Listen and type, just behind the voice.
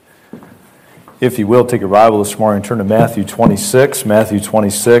If you will, take your Bible this morning and turn to Matthew 26. Matthew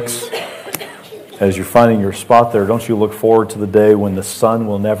 26. As you're finding your spot there, don't you look forward to the day when the sun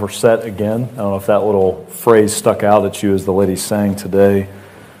will never set again? I don't know if that little phrase stuck out at you as the lady sang today,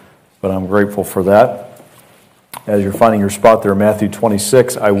 but I'm grateful for that. As you're finding your spot there, Matthew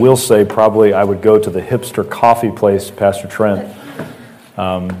 26, I will say probably I would go to the hipster coffee place, Pastor Trent,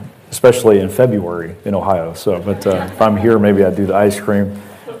 especially in February in Ohio. But if I'm here, maybe I'd do the ice cream.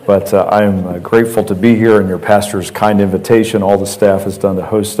 But I am grateful to be here and your pastor's kind invitation. All the staff has done to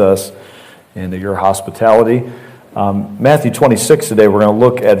host us and your hospitality. Matthew 26 today, we're going to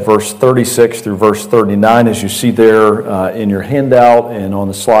look at verse 36 through verse 39. As you see there in your handout and on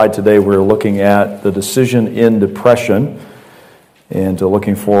the slide today, we're looking at the decision in depression and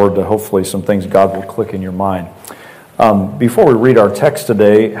looking forward to hopefully some things God will click in your mind. Before we read our text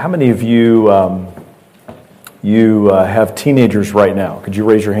today, how many of you have teenagers right now? Could you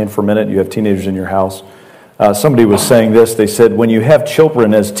raise your hand for a minute? You have teenagers in your house. Somebody was saying this. They said, when you have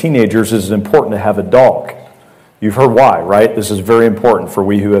children as teenagers, it's important to have a dog. You've heard why, right? This is very important for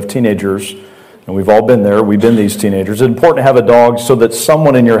we who have teenagers, and we've all been there. We've been these teenagers. It's important to have a dog so that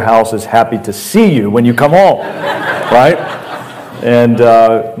someone in your house is happy to see you when you come home, right? And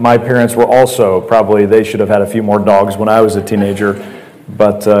my parents were also probably, they should have had a few more dogs when I was a teenager,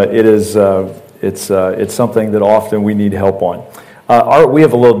 but it's something that often we need help on. We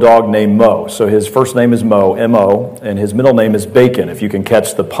have a little dog named Mo. So his first name is Mo, M-O, and his middle name is Bacon, if you can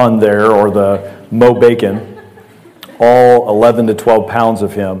catch the pun there, or the Mo Bacon. All 11 to 12 pounds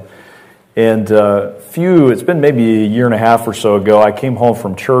of him. And it's been maybe a year and a half or so ago, I came home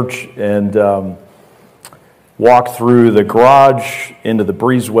from church and walked through the garage into the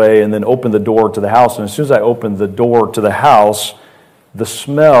breezeway and then opened the door to the house. And as soon as I opened the door to the house, the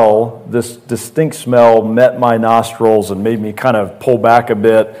smell, this distinct smell, met my nostrils and made me kind of pull back a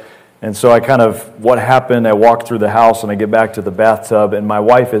bit. And so what happened, I walked through the house and I get back to the bathtub and my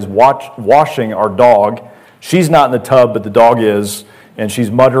wife is washing our dog. She's not in the tub, but the dog is. And she's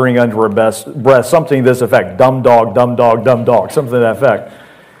muttering under her breath something to this effect, dumb dog, dumb dog, dumb dog, something to that effect.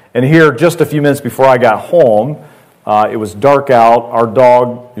 And here, just a few minutes before I got home, it was dark out. Our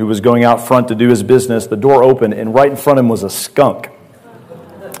dog, who was going out front to do his business, the door opened and right in front of him was a skunk.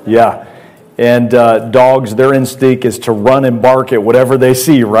 Yeah, and dogs, their instinct is to run and bark at whatever they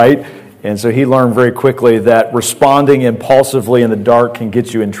see, right? And so he learned very quickly that responding impulsively in the dark can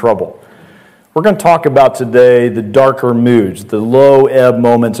get you in trouble. We're going to talk about today the darker moods, the low ebb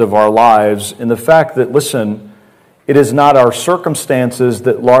moments of our lives, and the fact that, listen, it is not our circumstances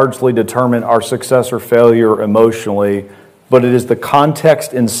that largely determine our success or failure emotionally, but it is the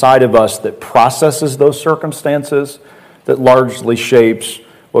context inside of us that processes those circumstances that largely shapes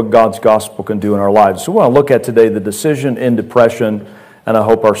what God's gospel can do in our lives. So we want to look at today the decision in depression, and I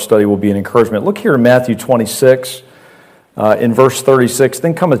hope our study will be an encouragement. Look here in Matthew 26, in verse 36,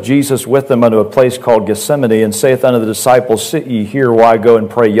 Then cometh Jesus with them unto a place called Gethsemane, and saith unto the disciples, Sit ye here while I go and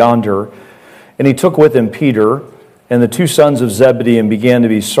pray yonder. And he took with him Peter and the two sons of Zebedee, and began to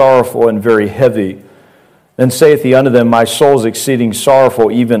be sorrowful and very heavy. Then saith he unto them, My soul is exceeding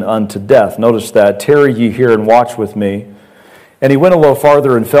sorrowful, even unto death. Notice that. Tarry ye here and watch with me. And he went a little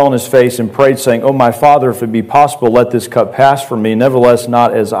farther and fell on his face and prayed, saying, O my Father, if it be possible, let this cup pass from me. Nevertheless,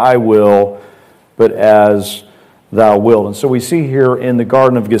 not as I will, but as thou wilt. And so we see here in the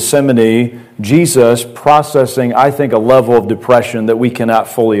Garden of Gethsemane, Jesus processing, I think, a level of depression that we cannot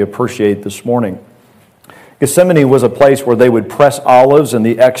fully appreciate this morning. Gethsemane was a place where they would press olives, and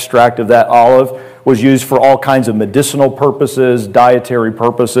the extract of that olive was used for all kinds of medicinal purposes, dietary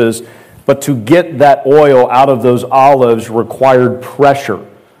purposes. But to get that oil out of those olives required pressure.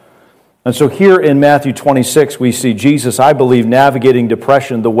 And so here in Matthew 26, we see Jesus, I believe, navigating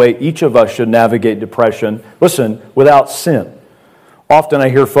depression the way each of us should navigate depression. Listen, without sin. Often I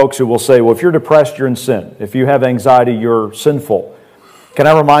hear folks who will say, well, if you're depressed, you're in sin. If you have anxiety, you're sinful. Can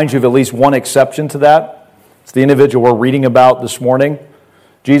I remind you of at least one exception to that? It's the individual we're reading about this morning.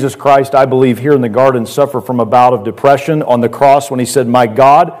 Jesus Christ, I believe, here in the garden suffered from a bout of depression on the cross when he said, my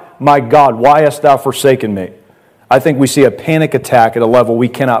God, why hast thou forsaken me? I think we see a panic attack at a level we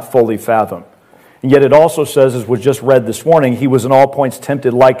cannot fully fathom. And yet it also says, as was just read this morning, he was in all points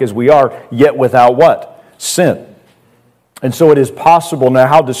tempted like as we are, yet without what? Sin. And so it is possible, no matter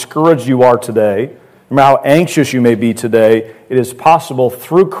how discouraged you are today, no matter how anxious you may be today, it is possible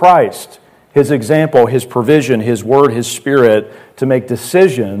through Christ, His example, His provision, His word, His Spirit, to make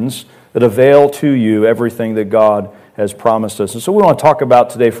decisions that avail to you everything that God has promised us. And so we want to talk about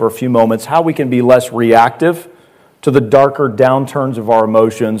today for a few moments how we can be less reactive to the darker downturns of our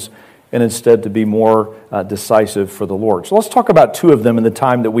emotions and instead to be more decisive for the Lord. So let's talk about two of them in the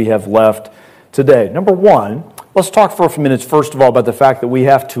time that we have left today. Number one, let's talk for a few minutes, first of all, about the fact that we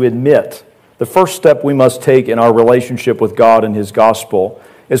have to admit. The first step we must take in our relationship with God and His gospel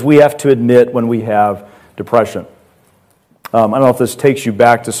is we have to admit when we have depression. I don't know if this takes you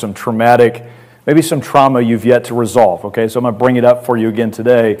back to some traumatic, maybe some trauma you've yet to resolve. Okay, so I'm going to bring it up for you again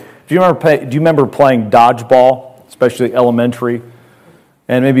today. Do you remember playing dodgeball, especially elementary?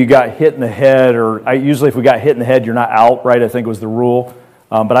 And maybe you got hit in the head, or usually if we got hit in the head, you're not out, right? I think was the rule.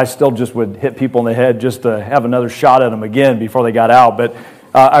 But I still just would hit people in the head just to have another shot at them again before they got out. But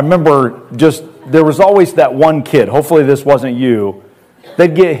I remember there was always that one kid, hopefully this wasn't you,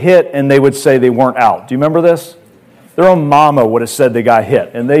 they'd get hit and they would say they weren't out. Do you remember this? Their own mama would have said they got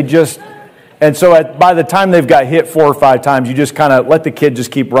hit. And so by the time they've got hit 4 or 5 times, you just kind of let the kid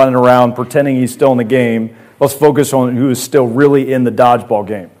just keep running around, pretending he's still in the game. Let's focus on who is still really in the dodgeball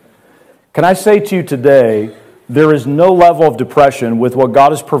game. Can I say to you today, there is no level of depression with what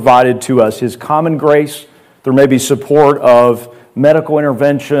God has provided to us, His common grace. There may be support of medical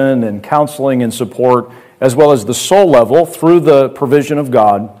intervention and counseling and support, as well as the soul level through the provision of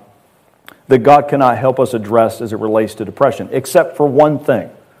God, that God cannot help us address as it relates to depression, except for one thing.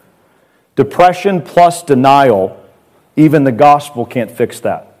 Depression plus denial, even the gospel can't fix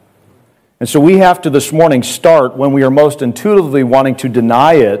that. And so we have to this morning start when we are most intuitively wanting to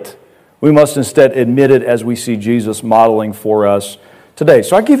deny it. We must instead admit it as we see Jesus modeling for us today.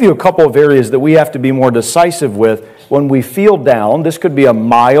 So I give you a couple of areas that we have to be more decisive with when we feel down. This could be a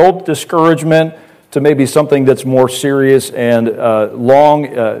mild discouragement to maybe something that's more serious and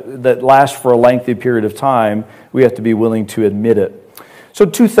long, that lasts for a lengthy period of time. We have to be willing to admit it. So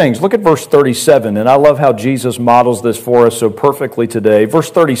 2 things. Look at verse 37, and I love how Jesus models this for us so perfectly today.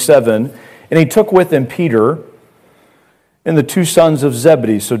 Verse 37, and He took with Him Peter and the 2 sons of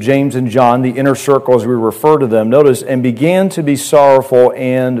Zebedee, so James and John, the inner circle as we refer to them, notice, and began to be sorrowful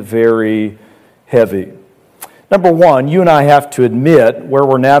and very heavy. Number one, you and I have to admit where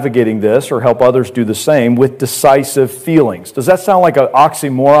we're navigating this, or help others do the same, with decisive feelings. Does that sound like an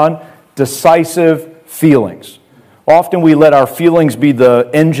oxymoron? Decisive feelings. Often we let our feelings be the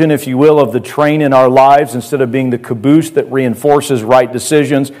engine, if you will, of the train in our lives instead of being the caboose that reinforces right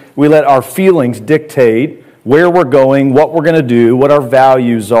decisions. We let our feelings dictate where we're going, what we're going to do, what our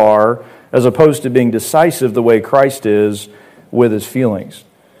values are, as opposed to being decisive the way Christ is with His feelings.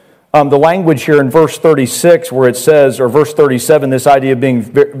 The language here in verse 36 where it says, or verse 37, this idea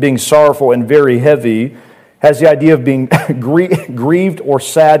of being sorrowful and very heavy, has the idea of being grieved or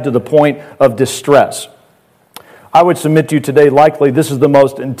sad to the point of distress. I would submit to you today, likely this is the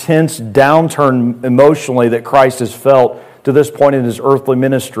most intense downturn emotionally that Christ has felt to this point in His earthly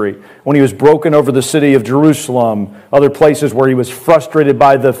ministry. When He was broken over the city of Jerusalem, other places where He was frustrated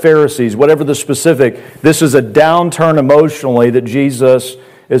by the Pharisees, whatever the specific, this is a downturn emotionally that Jesus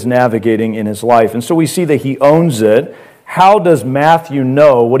is navigating in His life. And so we see that He owns it. How does Matthew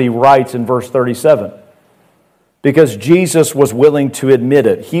know what he writes in verse 37? Because Jesus was willing to admit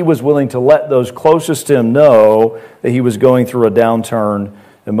it. He was willing to let those closest to Him know that he was going through a downturn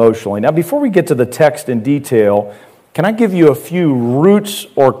emotionally. Now, before we get to the text in detail, can I give you a few roots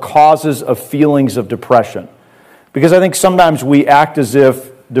or causes of feelings of depression? Because I think sometimes we act as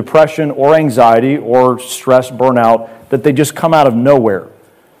if depression or anxiety or stress, burnout, that they just come out of nowhere.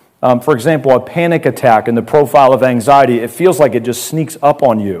 For example, a panic attack in the profile of anxiety, it feels like it just sneaks up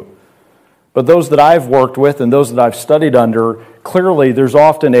on you. But those that I've worked with and those that I've studied under, clearly there's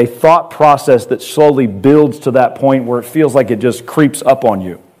often a thought process that slowly builds to that point where it feels like it just creeps up on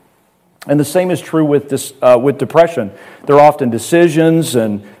you. And the same is true with depression. There are often decisions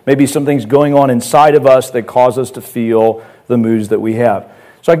and maybe some things going on inside of us that cause us to feel the moods that we have.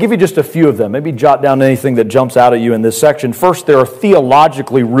 So I'll give you just a few of them. Maybe jot down anything that jumps out at you in this section. First, there are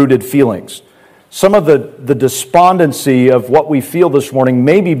theologically rooted feelings. Some of the despondency of what we feel this morning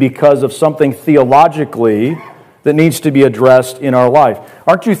may be because of something theologically that needs to be addressed in our life.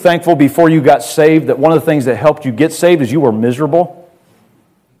 Aren't you thankful before you got saved that one of the things that helped you get saved is you were miserable?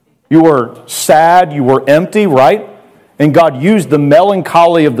 You were sad, you were empty, right? And God used the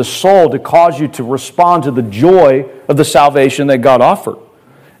melancholy of the soul to cause you to respond to the joy of the salvation that God offered.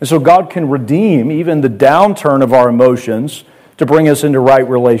 And so God can redeem even the downturn of our emotions to bring us into right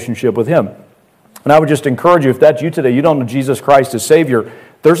relationship with Him. And I would just encourage you, if that's you today, you don't know Jesus Christ as Savior,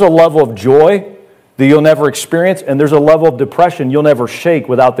 there's a level of joy that you'll never experience, and there's a level of depression you'll never shake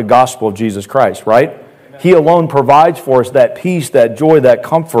without the gospel of Jesus Christ, right? Amen. He alone provides for us that peace, that joy, that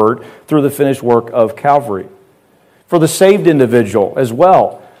comfort through the finished work of Calvary. For the saved individual as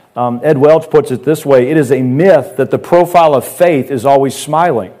well, Ed Welch puts it this way, it is a myth that the profile of faith is always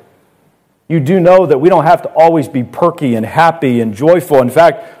smiling. You do know that we don't have to always be perky and happy and joyful. In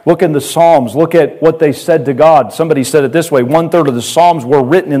fact, look in the Psalms. Look at what they said to God. Somebody said it this way: 1/3 of the Psalms were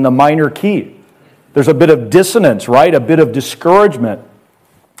written in the minor key. There's a bit of dissonance, right? A bit of discouragement.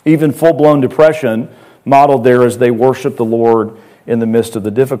 Even full-blown depression modeled there as they worship the Lord in the midst of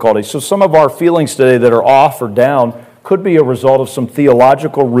the difficulty. So some of our feelings today that are off or down could be a result of some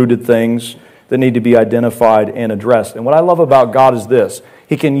theological rooted things that need to be identified and addressed. And what I love about God is this: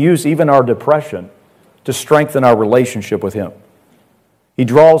 He can use even our depression to strengthen our relationship with Him. He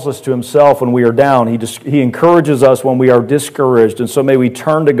draws us to Himself when we are down. He encourages us when we are discouraged. And so may we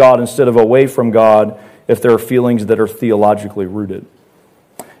turn to God instead of away from God if there are feelings that are theologically rooted.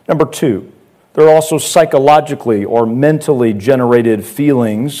 Number 2, there are also psychologically or mentally generated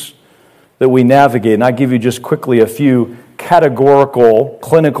feelings that we navigate. And I give you just quickly a few categorical,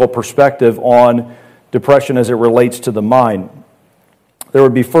 clinical perspective on depression as it relates to the mind. There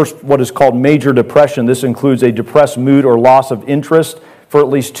would be first what is called major depression. This includes a depressed mood or loss of interest for at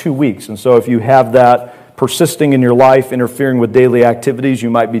least 2 weeks. And so if you have that persisting in your life, interfering with daily activities,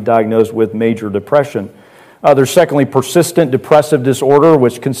 you might be diagnosed with major depression. There's secondly persistent depressive disorder,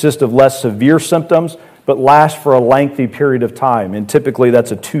 which consists of less severe symptoms, but lasts for a lengthy period of time. And typically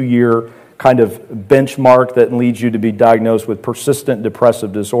that's a 2-year kind of benchmark that leads you to be diagnosed with persistent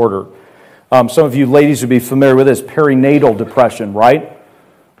depressive disorder. Some of you ladies would be familiar with this, perinatal depression, right?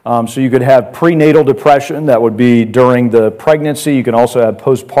 So you could have prenatal depression, that would be during the pregnancy. You can also have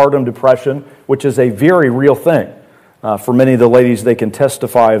postpartum depression, which is a very real thing. For many of the ladies, they can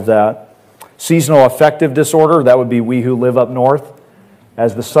testify of that. Seasonal affective disorder, that would be we who live up north.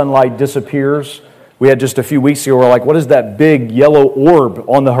 As the sunlight disappears, we had just a few weeks ago, we're like, what is that big yellow orb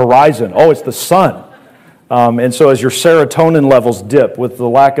on the horizon? Oh, it's the sun. And so as your serotonin levels dip with the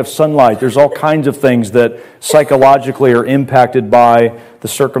lack of sunlight, there's all kinds of things that psychologically are impacted by the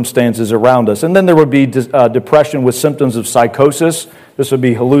circumstances around us. And then there would be depression with symptoms of psychosis. This would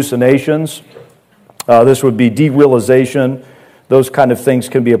be hallucinations. This would be derealization. Those kind of things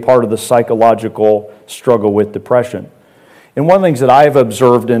can be a part of the psychological struggle with depression. And one of the things that I've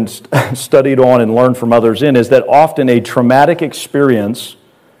observed and studied on and learned from others in is that often a traumatic experience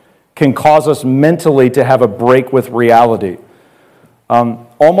can cause us mentally to have a break with reality.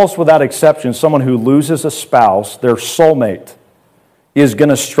 Almost without exception, someone who loses a spouse, their soulmate, is going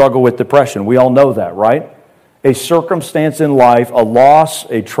to struggle with depression. We all know that, right? A circumstance in life, a loss,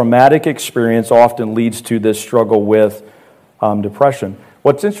 a traumatic experience often leads to this struggle with depression.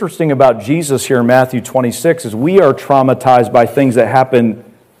 What's interesting about Jesus here in Matthew 26 is we are traumatized by things that happen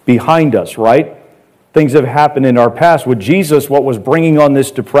behind us, right? Things that have happened in our past. With Jesus, what was bringing on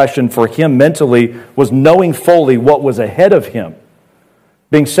this depression for him mentally was knowing fully what was ahead of him.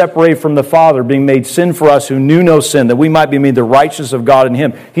 Being separated from the Father, being made sin for us who knew no sin, that we might be made the righteousness of God in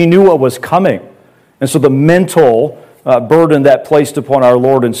him. He knew what was coming. And so the mental burden that placed upon our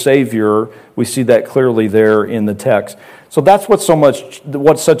Lord and Savior, we see that clearly there in the text. So that's what's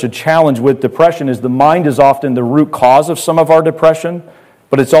such a challenge with depression is the mind is often the root cause of some of our depression,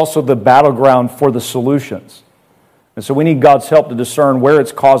 but it's also the battleground for the solutions. And so we need God's help to discern where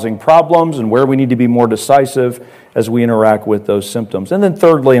it's causing problems and where we need to be more decisive as we interact with those symptoms. And then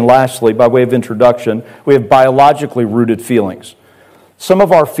thirdly and lastly, by way of introduction, we have biologically rooted feelings. Some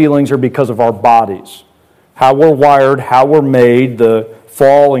of our feelings are because of our bodies, how we're wired, how we're made, the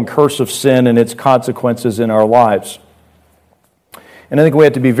fall and curse of sin and its consequences in our lives. And I think we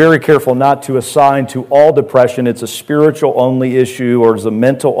have to be very careful not to assign to all depression it's a spiritual-only issue or it's a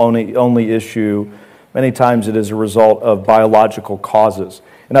mental-only issue. Many times it is a result of biological causes.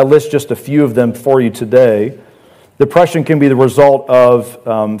 And I list just a few of them for you today. Depression can be the result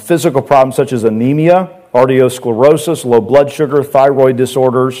of physical problems such as anemia, arteriosclerosis, low blood sugar, thyroid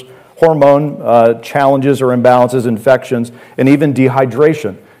disorders, hormone challenges or imbalances, infections, and even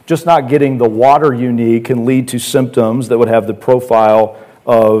dehydration. Just not getting the water you need can lead to symptoms that would have the profile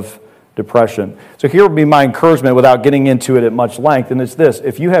of depression. So here would be my encouragement without getting into it at much length, and it's this.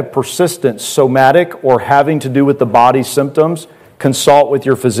 If you have persistent somatic or having to do with the body symptoms, consult with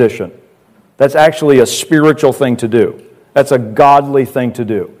your physician. That's actually a spiritual thing to do. That's a godly thing to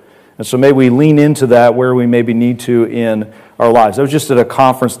do. And so may we lean into that where we maybe need to in our lives. I was just at a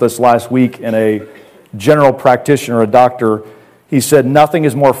conference this last week, and a general practitioner, a doctor, he said nothing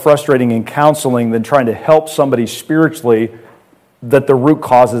is more frustrating in counseling than trying to help somebody spiritually that the root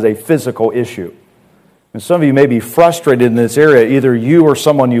cause is a physical issue. And some of you may be frustrated in this area, either you or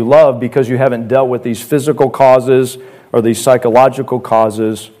someone you love, because you haven't dealt with these physical causes or these psychological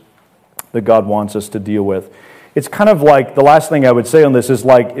causes that God wants us to deal with. It's kind of like, the last thing I would say on this is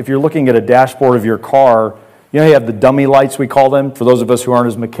like if you're looking at a dashboard of your car, You know, you have the dummy lights, we call them, for those of us who aren't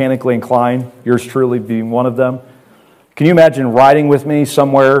as mechanically inclined, yours truly being one of them. Can you imagine riding with me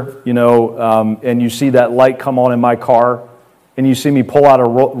somewhere, and you see that light come on in my car, and you see me pull out a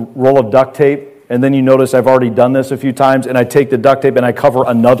roll of duct tape, and then you notice I've already done this a few times, and I take the duct tape and I cover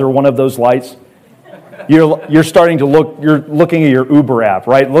another one of those lights? You're starting to you're looking at your Uber app,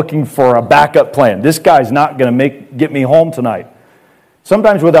 right? Looking for a backup plan. This guy's not going to get me home tonight.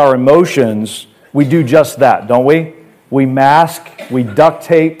 Sometimes with our emotions, we do just that, don't we? We mask, we duct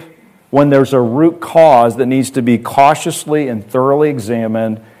tape when there's a root cause that needs to be cautiously and thoroughly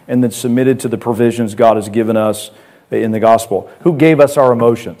examined and then submitted to the provisions God has given us in the gospel. Who gave us our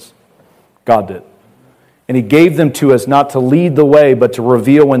emotions? God did. And He gave them to us not to lead the way, but to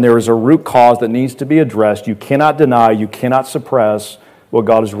reveal when there is a root cause that needs to be addressed. You cannot deny, you cannot suppress what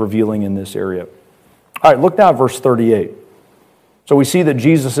God is revealing in this area. All right, look now at verse 38. So we see that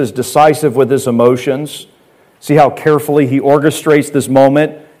Jesus is decisive with his emotions. See how carefully he orchestrates this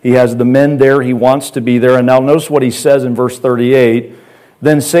moment. He has the men there. He wants to be there. And now notice what he says in verse 38.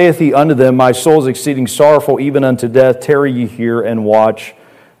 Then saith he unto them, My soul is exceeding sorrowful, even unto death. Tarry ye here and watch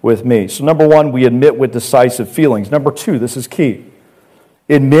with me. So number one, we admit with decisive feelings. Number two, this is key.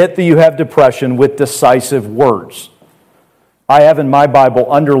 Admit that you have depression with decisive words. I have in my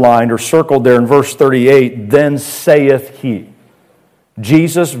Bible underlined or circled there in verse 38, then saith he.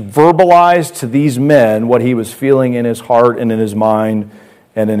 Jesus verbalized to these men what he was feeling in his heart and in his mind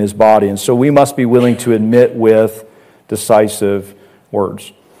and in his body. And so we must be willing to admit with decisive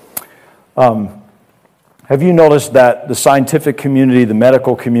words. Have you noticed that the scientific community, the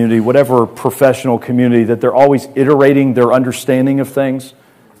medical community, whatever professional community, that they're always iterating their understanding of things?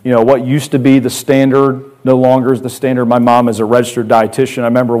 You know, what used to be the standard no longer is the standard. My mom is a registered dietitian. I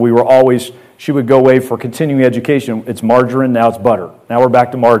remember she would go away for continuing education. It's margarine, now it's butter. Now we're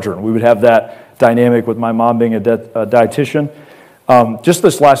back to margarine. We would have that dynamic with my mom being a dietitian. Just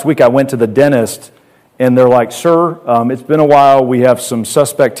this last week, I went to the dentist, and they're like, Sir, it's been a while. We have some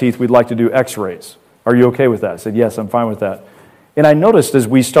suspect teeth. We'd like to do x-rays. Are you okay with that? I said, yes, I'm fine with that. And I noticed as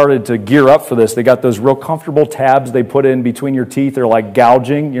we started to gear up for this, they got those real comfortable tabs they put in between your teeth. They're like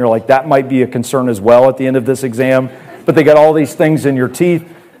gouging. You're like, that might be a concern as well at the end of this exam. But they got all these things in your teeth.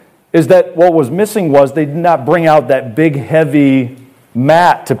 Is that what was missing was they did not bring out that big, heavy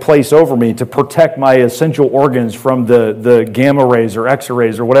mat to place over me to protect my essential organs from the gamma rays or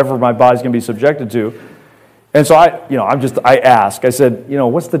X-rays or whatever my body's going to be subjected to. And so I asked. I said,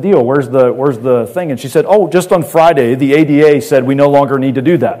 what's the deal? Where's the thing? And she said, just on Friday, the ADA said we no longer need to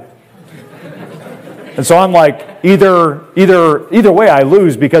do that. And so I'm like, either way I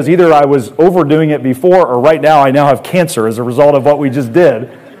lose, because either I was overdoing it before, or right now I now have cancer as a result of what we just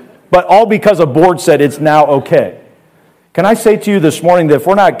did. But all because a board said it's now okay. Can I say to you this morning that if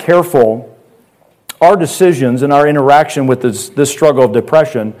we're not careful, our decisions and our interaction with this struggle of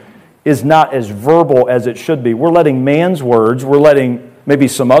depression is not as verbal as it should be. We're letting man's words, we're letting maybe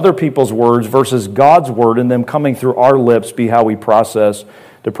some other people's words versus God's word and them coming through our lips be how we process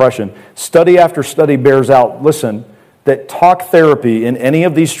depression. Study after study bears out, listen, that talk therapy in any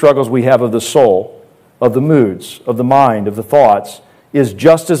of these struggles we have of the soul, of the moods, of the mind, of the thoughts, is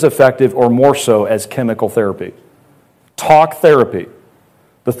just as effective or more so as chemical therapy. Talk therapy,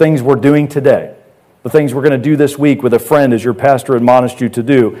 the things we're doing today, the things we're going to do this week with a friend as your pastor admonished you to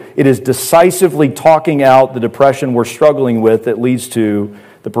do. It is decisively talking out the depression we're struggling with that leads to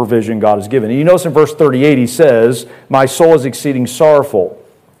the provision God has given. And you notice in verse 38 he says, my soul is exceeding sorrowful.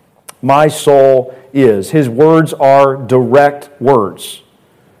 My soul is. His words are direct words.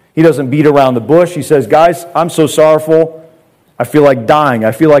 He doesn't beat around the bush. He says, guys, I'm so sorrowful. I feel like dying.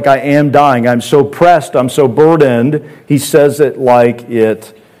 I feel like I am dying. I'm so pressed. I'm so burdened. He says it like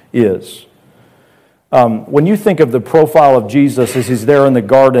it is. When you think of the profile of Jesus as he's there in the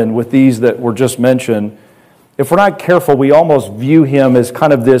garden with these that were just mentioned, if we're not careful, we almost view him as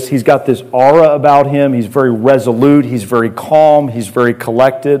kind of this, he's got this aura about him, he's very resolute, he's very calm, he's very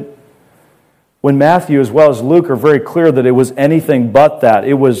collected. When Matthew as well as Luke are very clear that it was anything but that.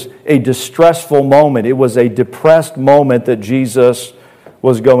 It was a distressful moment. It was a depressed moment that Jesus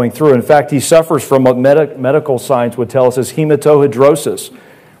was going through. In fact, he suffers from what medical science would tell us as hematohidrosis,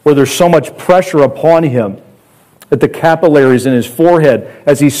 where there's so much pressure upon him at the capillaries in his forehead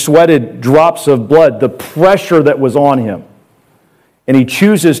as he sweated drops of blood, the pressure that was on him. And he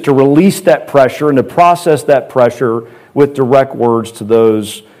chooses to release that pressure and to process that pressure with direct words to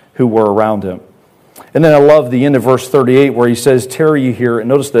those who were around him. And then I love the end of verse 38 where he says, tarry ye here, and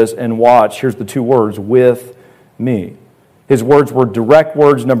notice this, and watch. Here's the two words, with me. His words were direct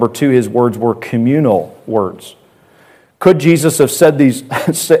words. Number two, his words were communal words. Could Jesus have said these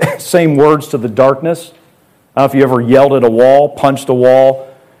same words to the darkness? I don't know if you ever yelled at a wall, punched a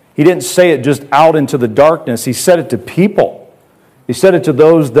wall. He didn't say it just out into the darkness. He said it to people. He said it to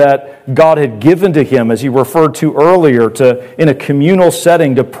those that God had given to him, as he referred to earlier, in a communal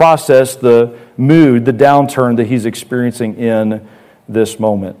setting to process the mood, the downturn that he's experiencing in this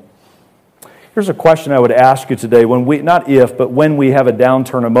moment. Here's a question I would ask you today. When we have a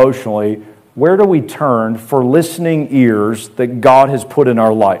downturn emotionally, where do we turn for listening ears that God has put in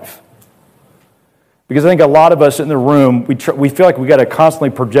our life? Because I think a lot of us in the room, we feel like we got to constantly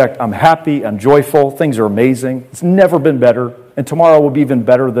project, I'm happy, I'm joyful, things are amazing, it's never been better, and tomorrow will be even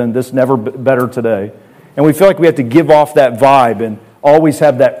better than this, never better today. And we feel like we have to give off that vibe and always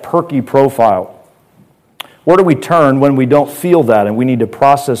have that perky profile. Where do we turn when we don't feel that and we need to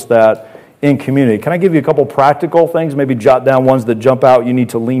process that in community? Can I give you a couple practical things? Maybe jot down ones that jump out you need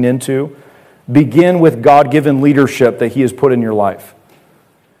to lean into. Begin with God-given leadership that he has put in your life.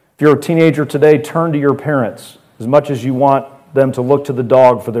 If you're a teenager today, turn to your parents. As much as you want them to look to the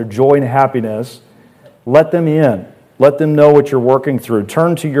dog for their joy and happiness, let them in. Let them know what you're working through.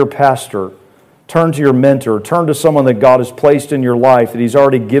 Turn to your pastor. Turn to your mentor. Turn to someone that God has placed in your life that he's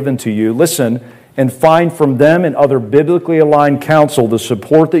already given to you. Listen and find from them and other biblically aligned counsel the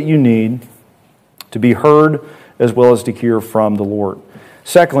support that you need to be heard as well as to hear from the Lord.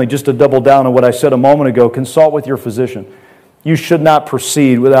 Secondly, just to double down on what I said a moment ago, consult with your physician. You should not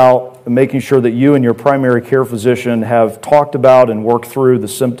proceed without making sure that you and your primary care physician have talked about and worked through the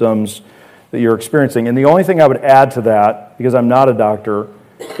symptoms that you're experiencing. And the only thing I would add to that, because I'm not a doctor,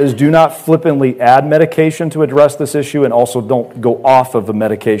 is do not flippantly add medication to address this issue, and also don't go off of the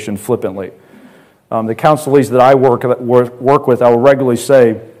medication flippantly. The counselees that I work with, I will regularly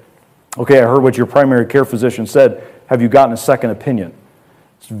say, okay, I heard what your primary care physician said. Have you gotten a second opinion?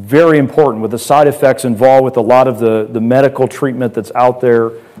 It's very important with the side effects involved with a lot of the medical treatment that's out there,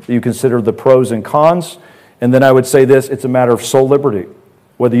 that you consider the pros and cons. And then I would say this, it's a matter of soul liberty.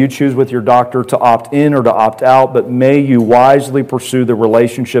 Whether you choose with your doctor to opt in or to opt out, but may you wisely pursue the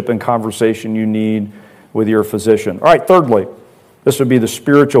relationship and conversation you need with your physician. All right, thirdly, this would be the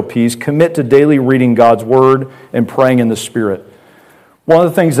spiritual piece. Commit to daily reading God's Word and praying in the Spirit. One of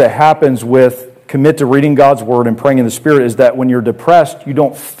the things that happens with commit to reading God's Word and praying in the Spirit is that when you're depressed, you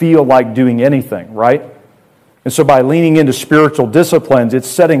don't feel like doing anything, right? And so by leaning into spiritual disciplines, it's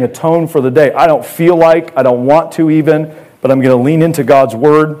setting a tone for the day. I don't feel like, I don't want to even, but I'm going to lean into God's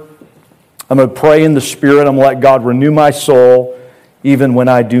Word. I'm going to pray in the Spirit. I'm going to let God renew my soul even when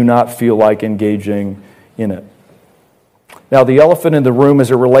I do not feel like engaging in it. Now, the elephant in the room as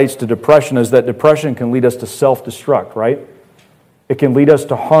it relates to depression is that depression can lead us to self-destruct, right? It can lead us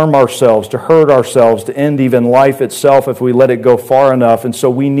to harm ourselves, to hurt ourselves, to end even life itself if we let it go far enough. And so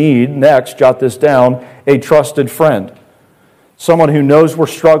we need, next, jot this down, a trusted friend. Someone who knows we're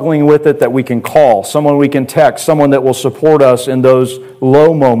struggling with it that we can call, someone we can text, someone that will support us in those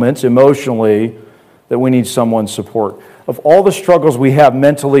low moments emotionally that we need someone's support. Of all the struggles we have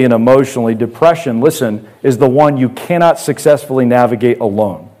mentally and emotionally, depression, listen, is the one you cannot successfully navigate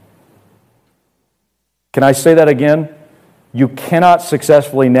alone. Can I say that again? You cannot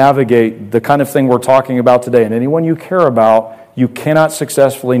successfully navigate the kind of thing we're talking about today, and anyone you care about, you cannot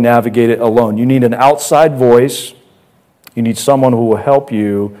successfully navigate it alone. You need an outside voice. You need someone who will help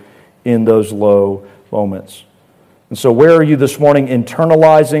you in those low moments. And so where are you this morning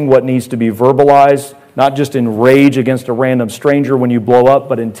internalizing what needs to be verbalized, not just in rage against a random stranger when you blow up,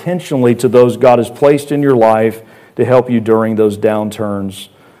 but intentionally to those God has placed in your life to help you during those downturns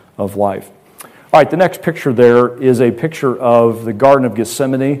of life? All right, the next picture there is a picture of the Garden of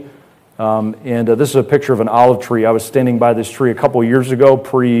Gethsemane. This is a picture of an olive tree. I was standing by this tree a couple years ago,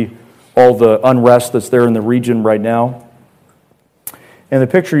 pre all the unrest that's there in the region right now. And the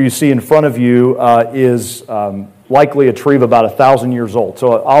picture you see in front of you is likely a tree of about 1,000 years old.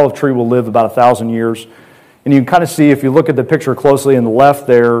 So an olive tree will live about 1,000 years. And you can kind of see, if you look at the picture closely on the left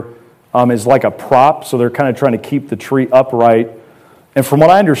there, is like a prop. So they're kind of trying to keep the tree upright. And from what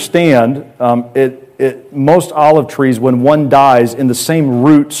I understand, most olive trees, when one dies, in the same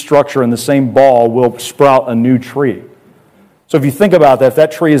root structure, in the same ball, will sprout a new tree. So if you think about that, if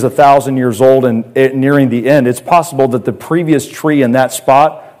that tree is 1,000 years old and nearing the end, it's possible that the previous tree in that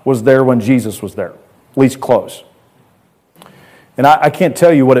spot was there when Jesus was there, at least close. And I can't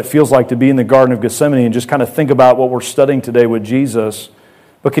tell you what it feels like to be in the Garden of Gethsemane and just kind of think about what we're studying today with Jesus.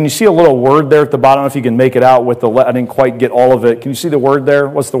 But can you see a little word there at the bottom? I don't know if you can make it out with the, I didn't quite get all of it. Can you see the word there?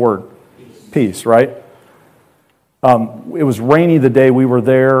 What's the word? Peace, right? It was rainy the day we were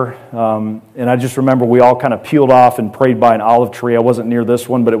there, and I just remember we all kind of peeled off and prayed by an olive tree. I wasn't near this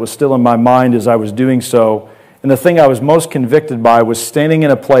one, but it was still in my mind as I was doing so. And the thing I was most convicted by was standing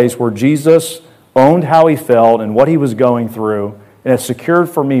in a place where Jesus owned how he felt and what he was going through, and has secured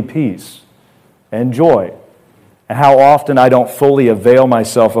for me peace and joy, and how often I don't fully avail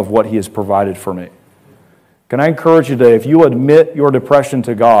myself of what he has provided for me. Can I encourage you today, if you admit your depression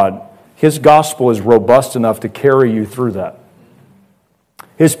to God, his gospel is robust enough to carry you through that.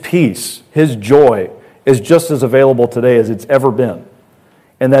 His peace, his joy is just as available today as it's ever been.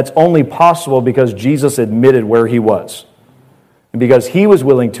 And that's only possible because Jesus admitted where he was. And because he was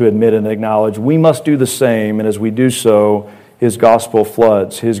willing to admit and acknowledge, we must do the same. And as we do so, his gospel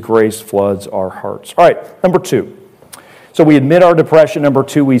floods, his grace floods our hearts. All right, number 2. So we admit our depression. Number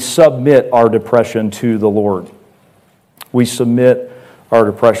 2, we submit our depression to the Lord. We submit our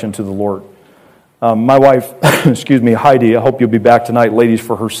depression to the Lord. My wife, Heidi, I hope you'll be back tonight, ladies,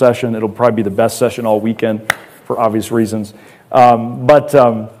 for her session. It'll probably be the best session all weekend for obvious reasons.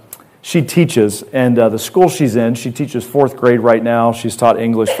 But she teaches, and the school she's in, she teaches 4th grade right now. She's taught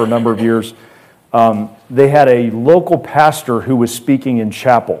English for a number of years. They had a local pastor who was speaking in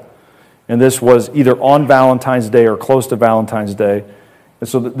chapel. And this was either on Valentine's Day or close to Valentine's Day. And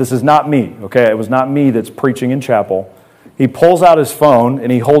so this is not me, okay? It was not me that's preaching in chapel. He pulls out his phone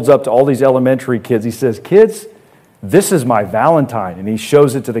and he holds up to all these elementary kids. He says, "Kids, this is my Valentine." And he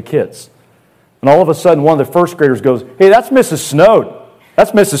shows it to the kids. And all of a sudden, one of the 1st graders goes, "Hey, that's Mrs. Snowd.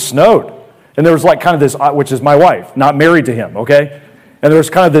 That's Mrs. Snowd." And there was like kind of this, which is my wife, not married to him, okay? And there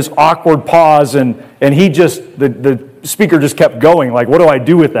was kind of this awkward pause, and he just, the speaker just kept going, like, what do I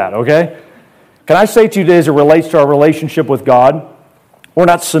do with that, okay? Can I say to you today, as it relates to our relationship with God, we're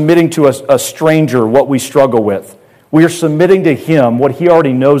not submitting to a stranger what we struggle with. We are submitting to him what he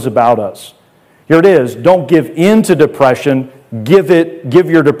already knows about us. Here it is. Don't give in to depression. Give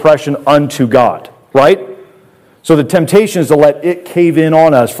your depression unto God, right? So the temptation is to let it cave in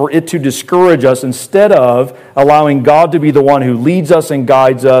on us, for it to discourage us, instead of allowing God to be the one who leads us and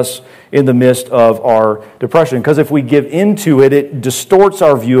guides us in the midst of our depression. Because if we give into it, it distorts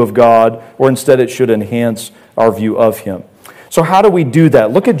our view of God, or instead it should enhance our view of him. So how do we do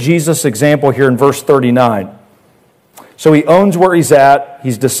that? Look at Jesus' example here in verse 39. So he owns where he's at.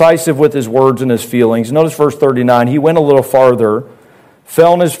 He's decisive with his words and his feelings. Notice verse 39. He went a little farther,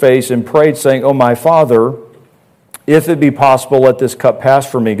 fell on his face, and prayed, saying, "Oh, my Father, if it be possible, let this cup pass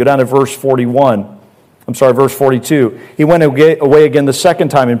from me." Go down to verse 42. He went away again the second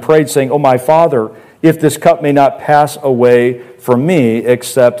time and prayed, saying, "Oh, my Father, if this cup may not pass away from me,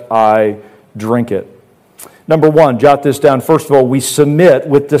 except I drink it." Number 1, jot this down. First of all, we submit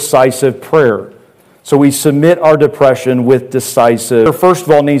with decisive prayer. So we submit our depression with decisive. First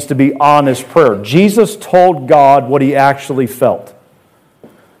of all, needs to be honest prayer. Jesus told God what he actually felt.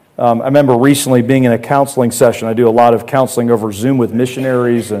 I remember recently being in a counseling session. I do a lot of counseling over Zoom with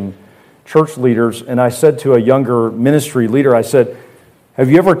missionaries and church leaders. And I said to a younger ministry leader, I said, "Have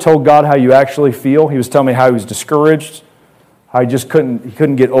you ever told God how you actually feel?" He was telling me how he was discouraged, how he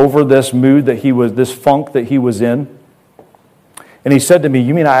couldn't get over this mood this funk that he was in. And he said to me,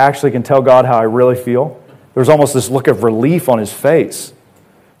 "You mean I actually can tell God how I really feel?" There was almost this look of relief on his face.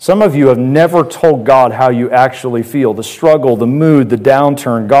 Some of you have never told God how you actually feel. The struggle, the mood, the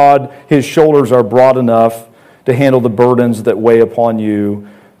downturn. God, his shoulders are broad enough to handle the burdens that weigh upon you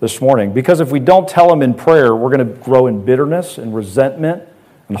this morning. Because if we don't tell him in prayer, we're going to grow in bitterness and resentment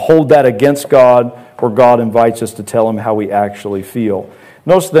and hold that against God, where God invites us to tell him how we actually feel.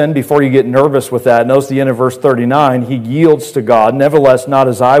 Notice then, before you get nervous with that, notice the end of verse 39, he yields to God. "Nevertheless, not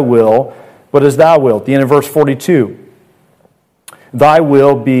as I will, but as thou wilt." The end of verse 42, "Thy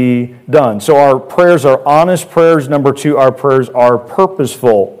will be done." So our prayers are honest prayers. Number 2, our prayers are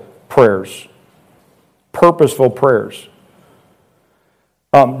purposeful prayers. Purposeful prayers.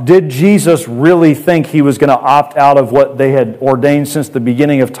 Did Jesus really think he was going to opt out of what they had ordained since the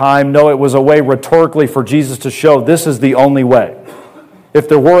beginning of time? No, it was a way rhetorically for Jesus to show this is the only way. If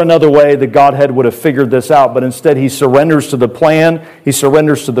there were another way, the Godhead would have figured this out, but instead he surrenders to the plan, he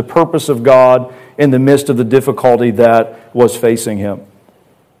surrenders to the purpose of God in the midst of the difficulty that was facing him.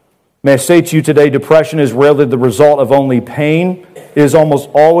 May I say to you today, depression is rarely the result of only pain. It is almost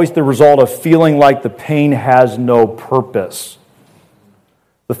always the result of feeling like the pain has no purpose.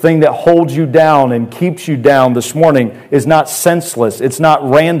 The thing that holds you down and keeps you down this morning is not senseless, it's not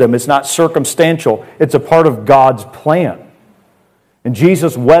random, it's not circumstantial, it's a part of God's plan. And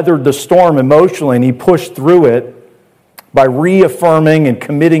Jesus weathered the storm emotionally, and he pushed through it by reaffirming and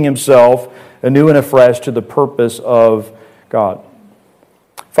committing himself anew and afresh to the purpose of God.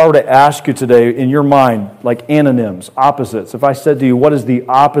 If I were to ask you today, in your mind, like antonyms, opposites, if I said to you, what is the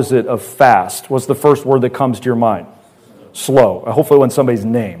opposite of fast? What's the first word that comes to your mind? Slow. Hopefully it wasn't somebody's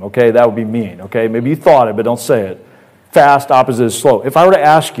name, okay? That would be mean, okay? Maybe you thought it, but don't say it. Fast, opposite is slow. If I were to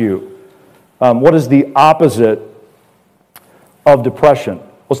ask you, What is the opposite of depression?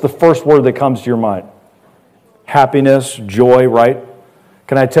 What's the first word that comes to your mind? Happiness, joy, right?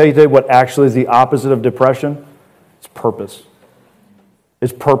 Can I tell you today what actually is the opposite of depression? It's purpose.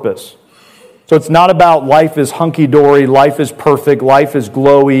 It's purpose. So it's not about life is hunky-dory, life is perfect, life is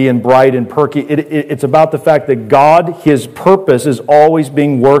glowy and bright and perky. It's about the fact that God, His purpose is always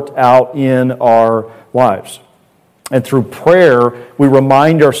being worked out in our lives. And through prayer, we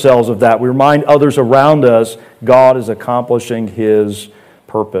remind ourselves of that. We remind others around us God is accomplishing His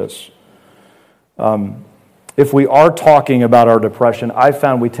purpose. If we are talking about our depression, I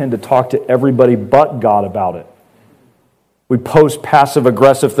found we tend to talk to everybody but God about it. We post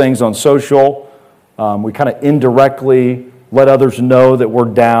passive-aggressive things on social. We kind of indirectly let others know that we're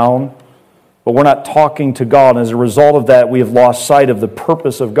down, but we're not talking to God. And as a result of that, we have lost sight of the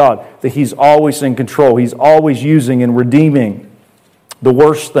purpose of God, that He's always in control. He's always using and redeeming the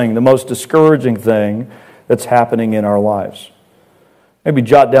worst thing, the most discouraging thing that's happening in our lives. Maybe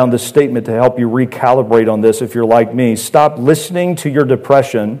jot down this statement to help you recalibrate on this if you're like me. Stop listening to your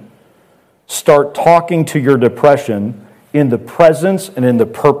depression. Start talking to your depression in the presence and in the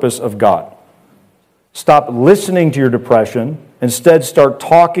purpose of God. Stop listening to your depression. Instead, start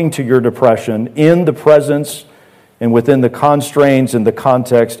talking to your depression in the presence and within the constraints and the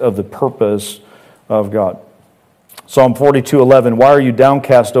context of the purpose of God. Psalm 42:11, why are you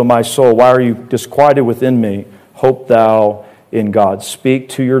downcast, O my soul? Why are you disquieted within me? Hope thou in God. Speak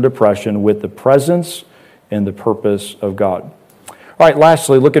to your depression with the presence and the purpose of God. All right,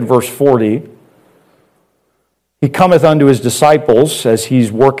 lastly, look at verse 40. He cometh unto his disciples as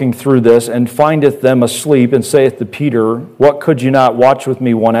he's working through this, and findeth them asleep, and saith to Peter, what could you not watch with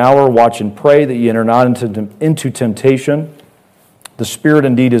me 1 hour? Watch and pray that ye enter not into temptation. The spirit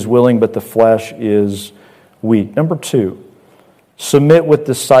indeed is willing, but the flesh is weak. Number 2, submit with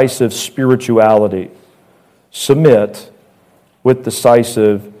decisive spirituality. Submit with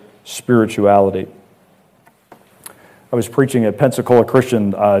decisive spirituality. I was preaching at Pensacola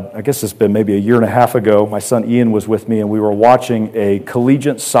Christian, I guess it's been maybe a year and a half ago. My son Ian was with me, and we were watching a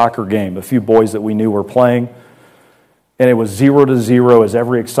collegiate soccer game. A few boys that we knew were playing, and it was 0-0, as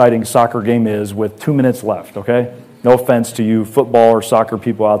every exciting soccer game is, with 2 minutes left, okay? No offense to you football or soccer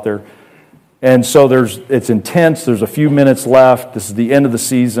people out there. And so it's intense. There's a few minutes left. This is the end of the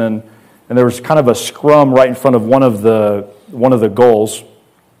season, and there was kind of a scrum right in front of one of the goals,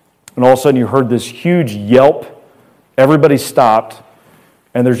 and all of a sudden you heard this huge yelp. Everybody stopped,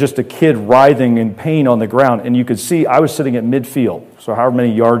 and there's just a kid writhing in pain on the ground. And you could see, I was sitting at midfield, so however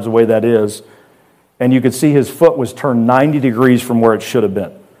many yards away that is, and you could see his foot was turned 90 degrees from where it should have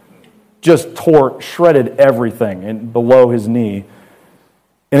been. Just shredded everything and below his knee.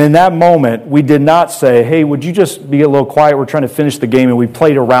 And in that moment, we did not say, hey, would you just be a little quiet? We're trying to finish the game, and we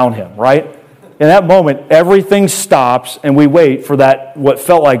played around him, right? In that moment, everything stops, and we wait for that, what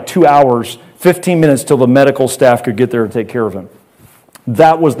felt like 2 hours, 15 minutes till the medical staff could get there and take care of him.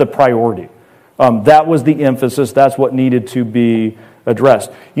 That was the priority. That was the emphasis. That's what needed to be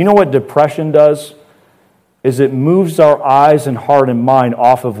addressed. You know what depression does? Is it moves our eyes and heart and mind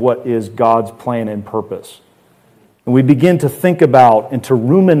off of what is God's plan and purpose. And we begin to think about and to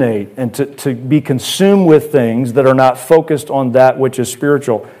ruminate and to be consumed with things that are not focused on that which is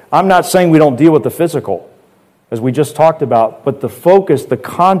spiritual. I'm not saying we don't deal with the physical, as we just talked about, but the focus, the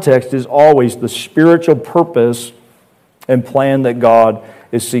context is always the spiritual purpose and plan that God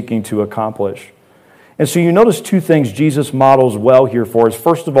is seeking to accomplish. And so you notice 2 things Jesus models well here for us.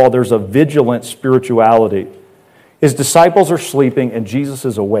 First of all, there's a vigilant spirituality. His disciples are sleeping and Jesus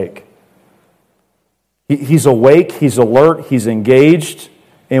is awake. He's awake, he's alert, he's engaged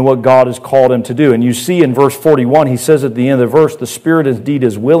in what God has called him to do. And you see in verse 41, he says at the end of the verse, the spirit indeed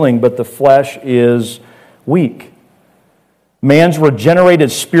is willing, but the flesh is weak. Man's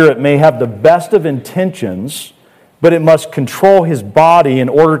regenerated spirit may have the best of intentions, but it must control his body in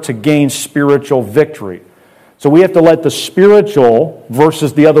order to gain spiritual victory. So we have to let the spiritual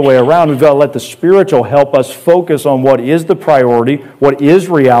versus the other way around. We've got to let the spiritual help us focus on what is the priority, what is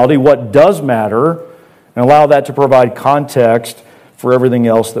reality, what does matter, and allow that to provide context for everything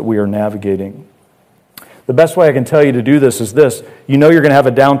else that we are navigating. The best way I can tell you to do this is this. You know you're going to have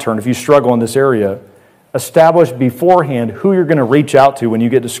a downturn if you struggle in this area. Establish beforehand who you're going to reach out to when you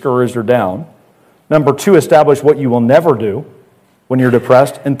get discouraged or down. Number 2, establish what you will never do when you're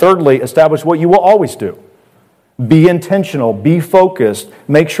depressed. And thirdly, establish what you will always do. Be intentional, be focused,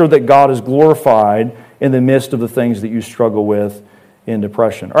 make sure that God is glorified in the midst of the things that you struggle with in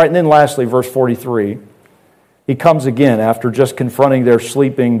depression. All right, and then lastly, verse 43. He comes again after just confronting their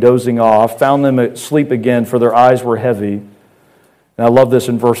sleeping, dozing off, found them asleep again, for their eyes were heavy. And I love this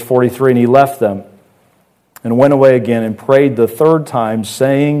in verse 43, and he left them and went away again and prayed the third time,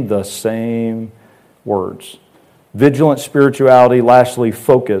 saying the same words. Vigilant spirituality, lastly,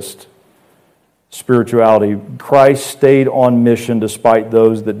 focused spirituality. Christ stayed on mission despite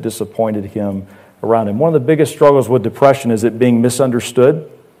those that disappointed him around him. One of the biggest struggles with depression is it being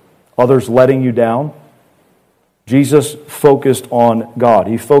misunderstood, others letting you down. Jesus focused on God.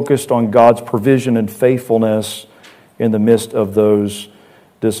 He focused on God's provision and faithfulness in the midst of those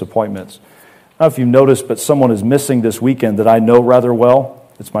disappointments. I don't know if you've noticed, but someone is missing this weekend that I know rather well.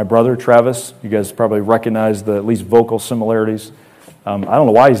 It's my brother, Travis. You guys probably recognize the at least vocal similarities. I don't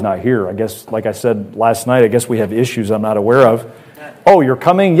know why he's not here. I guess, like I said last night, I guess we have issues I'm not aware of. Oh, you're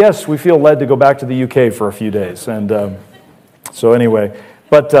coming? Yes, we feel led to go back to the UK for a few days. And so anyway,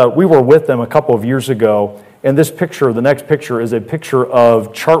 but we were with them a couple of years ago, and this picture, the next picture, is a picture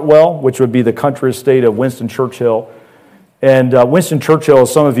of Chartwell, which would be the country estate of Winston Churchill. And Winston Churchill,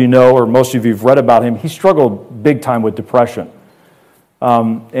 as some of you know, or most of you have read about him, he struggled big time with depression.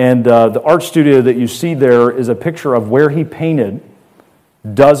 The art studio that you see there is a picture of where he painted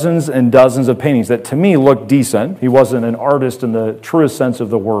dozens and dozens of paintings that to me looked decent. He wasn't an artist in the truest sense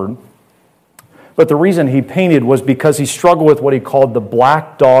of the word. But the reason he painted was because he struggled with what he called the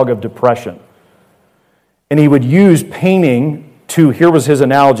black dog of depression. And he would use painting to, here was his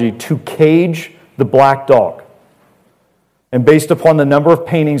analogy, to cage the black dog. And based upon the number of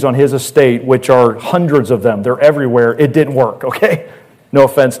paintings on his estate, which are hundreds of them, they're everywhere, it didn't work, okay? No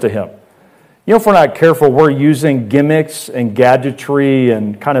offense to him. You know, if we're not careful, we're using gimmicks and gadgetry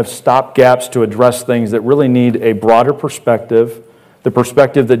and kind of stopgaps to address things that really need a broader perspective, the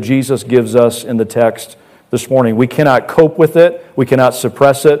perspective that Jesus gives us in the text this morning. We cannot cope with it. We cannot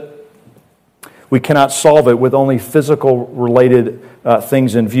suppress it. We cannot solve it with only physical related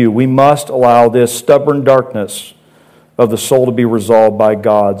things in view. We must allow this stubborn darkness of the soul to be resolved by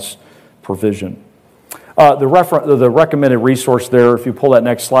God's provision. The recommended resource there, if you pull that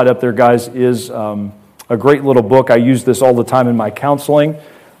next slide up there, guys, is a great little book. I use this all the time in my counseling.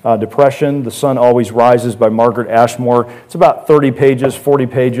 Depression, The Sun Always Rises by Margaret Ashmore. It's about 30 pages, 40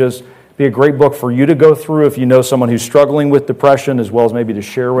 pages. Be a great book for you to go through if you know someone who's struggling with depression, as well as maybe to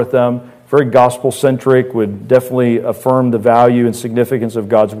share with them. Very gospel-centric, would definitely affirm the value and significance of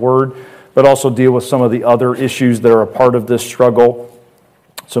God's Word, but also deal with some of the other issues that are a part of this struggle.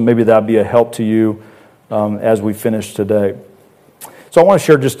 So maybe that'd be a help to you as we finish today. So I want to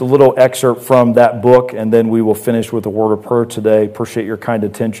share just a little excerpt from that book, and then we will finish with a word of prayer today. Appreciate your kind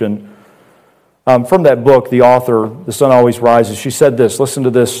attention. From that book, the author, The Sun Always Rises, she said this. Listen to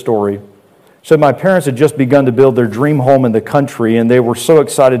this story. She said, my parents had just begun to build their dream home in the country, and they were so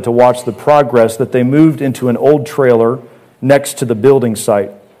excited to watch the progress that they moved into an old trailer next to the building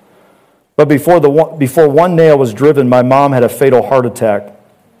site. But before one nail was driven, my mom had a fatal heart attack.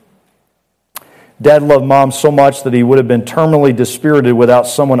 Dad loved Mom so much that he would have been terminally dispirited without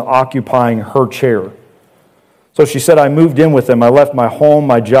someone occupying her chair. So she said, I moved in with them. I left my home,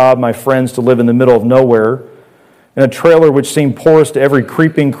 my job, my friends to live in the middle of nowhere in a trailer which seemed porous to every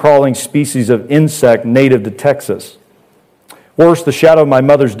creeping, crawling species of insect native to Texas. Worse, the shadow of my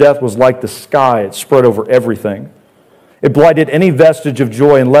mother's death was like the sky. It spread over everything. It blighted any vestige of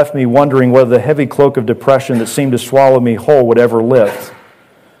joy and left me wondering whether the heavy cloak of depression that seemed to swallow me whole would ever lift.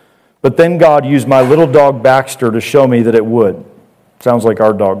 But then God used my little dog Baxter to show me that it would. Sounds like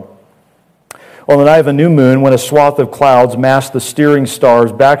our dog. On the night of a new moon, when a swath of clouds masked the steering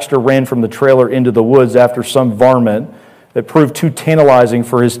stars, Baxter ran from the trailer into the woods after some varmint that proved too tantalizing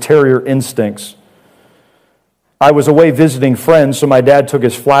for his terrier instincts. I was away visiting friends, so my dad took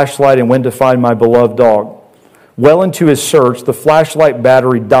his flashlight and went to find my beloved dog. Well into his search, the flashlight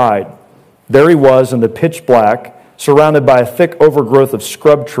battery died. There he was in the pitch black, surrounded by a thick overgrowth of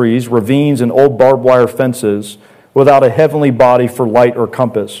scrub trees, ravines, and old barbed wire fences, without a heavenly body for light or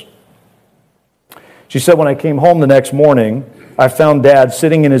compass. She said, when I came home the next morning, I found Dad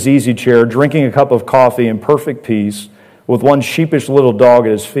sitting in his easy chair, drinking a cup of coffee in perfect peace, with one sheepish little dog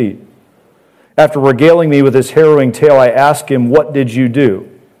at his feet. After regaling me with his harrowing tale, I asked him, what did you do?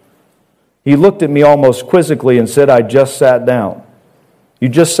 He looked at me almost quizzically and said, I just sat down. You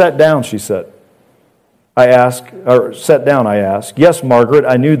just sat down, she said. Sat down, I asked. Yes, Margaret,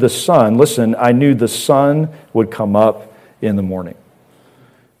 I knew the sun. Listen, I knew the sun would come up in the morning.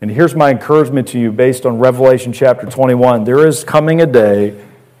 And here's my encouragement to you based on Revelation chapter 21. There is coming a day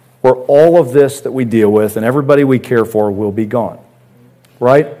where all of this that we deal with and everybody we care for will be gone.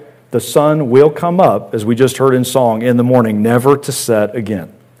 Right? The sun will come up, as we just heard in song, in the morning, never to set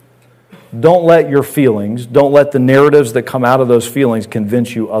again. Don't let your feelings, don't let the narratives that come out of those feelings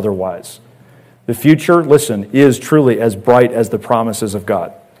convince you otherwise. The future, listen, is truly as bright as the promises of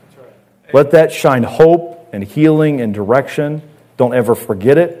God. Let that shine hope and healing and direction. Don't ever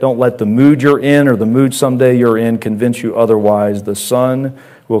forget it. Don't let the mood you're in or the mood someday you're in convince you otherwise. The sun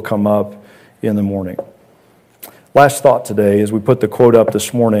will come up in the morning. Last thought today as we put the quote up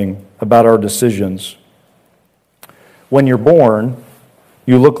this morning about our decisions. When you're born,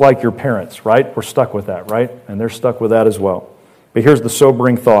 you look like your parents, right? We're stuck with that, right? And they're stuck with that as well. But here's the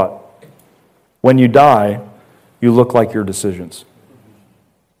sobering thought. When you die, you look like your decisions.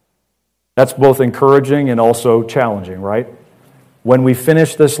 That's both encouraging and also challenging, right? When we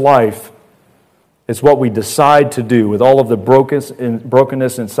finish this life, it's what we decide to do with all of the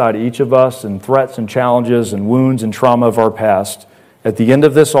brokenness inside each of us and threats and challenges and wounds and trauma of our past. At the end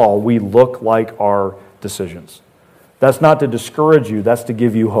of this all, we look like our decisions. That's not to discourage you, that's to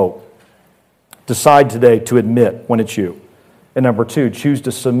give you hope. Decide today to admit when it's you. And number two, choose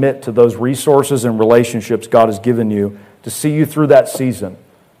to submit to those resources and relationships God has given you to see you through that season.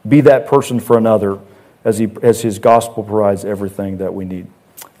 Be that person for another as His gospel provides everything that we need.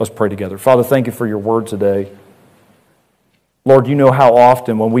 Let's pray together. Father, thank you for your word today. Lord, you know how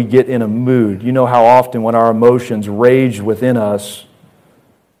often when we get in a mood, you know how often when our emotions rage within us,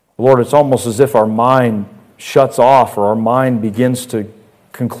 Lord, it's almost as if our mind shuts off or our mind begins to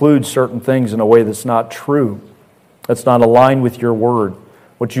conclude certain things in a way that's not true. That's not aligned with your word,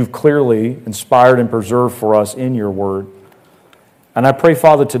 what you've clearly inspired and preserved for us in your word. And I pray,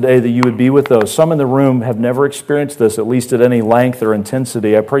 Father, today that you would be with those. Some in the room have never experienced this, at least at any length or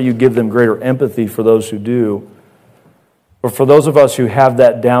intensity. I pray you give them greater empathy for those who do. But for those of us who have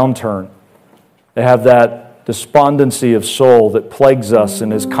that downturn, they have that despondency of soul that plagues us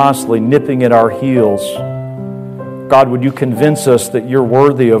and is constantly nipping at our heels, God, would you convince us that you're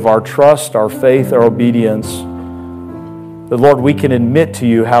worthy of our trust, our faith, our obedience, that, Lord, we can admit to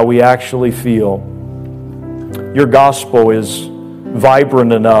you how we actually feel. Your gospel is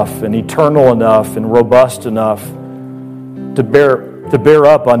vibrant enough and eternal enough and robust enough to bear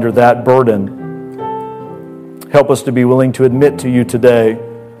up under that burden. Help us to be willing to admit to you today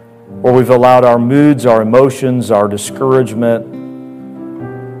where we've allowed our moods, our emotions, our discouragement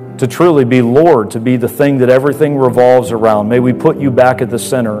to truly be Lord, to be the thing that everything revolves around. May we put you back at the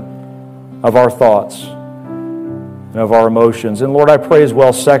center of our thoughts and of our emotions. And Lord, I pray as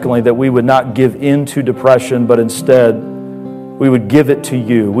well, secondly, that we would not give in to depression, but instead we would give it to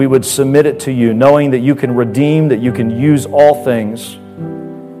you. We would submit it to you, knowing that you can redeem, that you can use all things,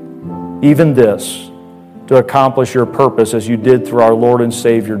 even this, to accomplish your purpose as you did through our Lord and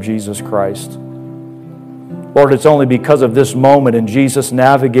Savior, Jesus Christ. Lord, it's only because of this moment and Jesus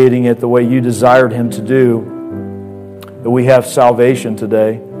navigating it the way you desired him to do that we have salvation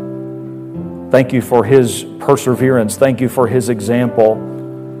today. Thank you for his perseverance. Thank you for his example.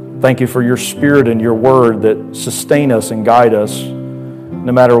 Thank you for your Spirit and your word that sustain us and guide us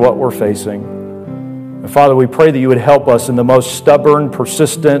no matter what we're facing. And Father, we pray that you would help us in the most stubborn,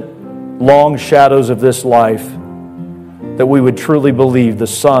 persistent, long shadows of this life, that we would truly believe the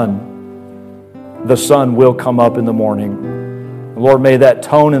sun will come up in the morning. Lord, may that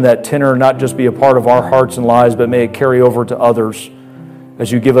tone and that tenor not just be a part of our hearts and lives, but may it carry over to others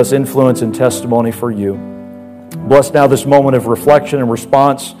as you give us influence and testimony for you. Bless now this moment of reflection and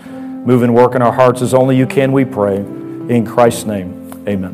response. Move and work in our hearts as only you can, we pray. In Christ's name, amen.